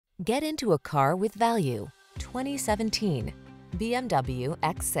Get into a car with value. 2017 BMW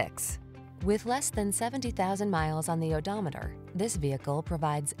X6. With less than 70,000 miles on the odometer, this vehicle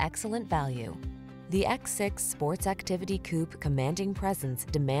provides excellent value. The X6 Sports Activity Coupe commanding presence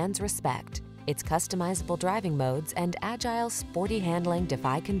demands respect. Its customizable driving modes and agile, sporty handling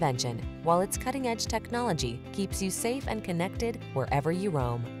defy convention, while its cutting-edge technology keeps you safe and connected wherever you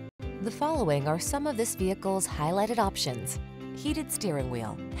roam. The following are some of this vehicle's highlighted options: heated steering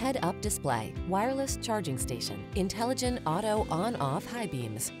wheel, head-up display, wireless charging station, intelligent auto on-off high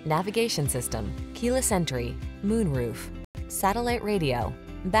beams, navigation system, keyless entry, moonroof, satellite radio,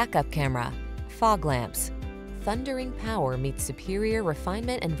 backup camera, fog lamps. Thundering power meets superior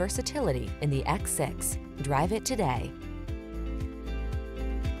refinement and versatility in the X6. Drive it today.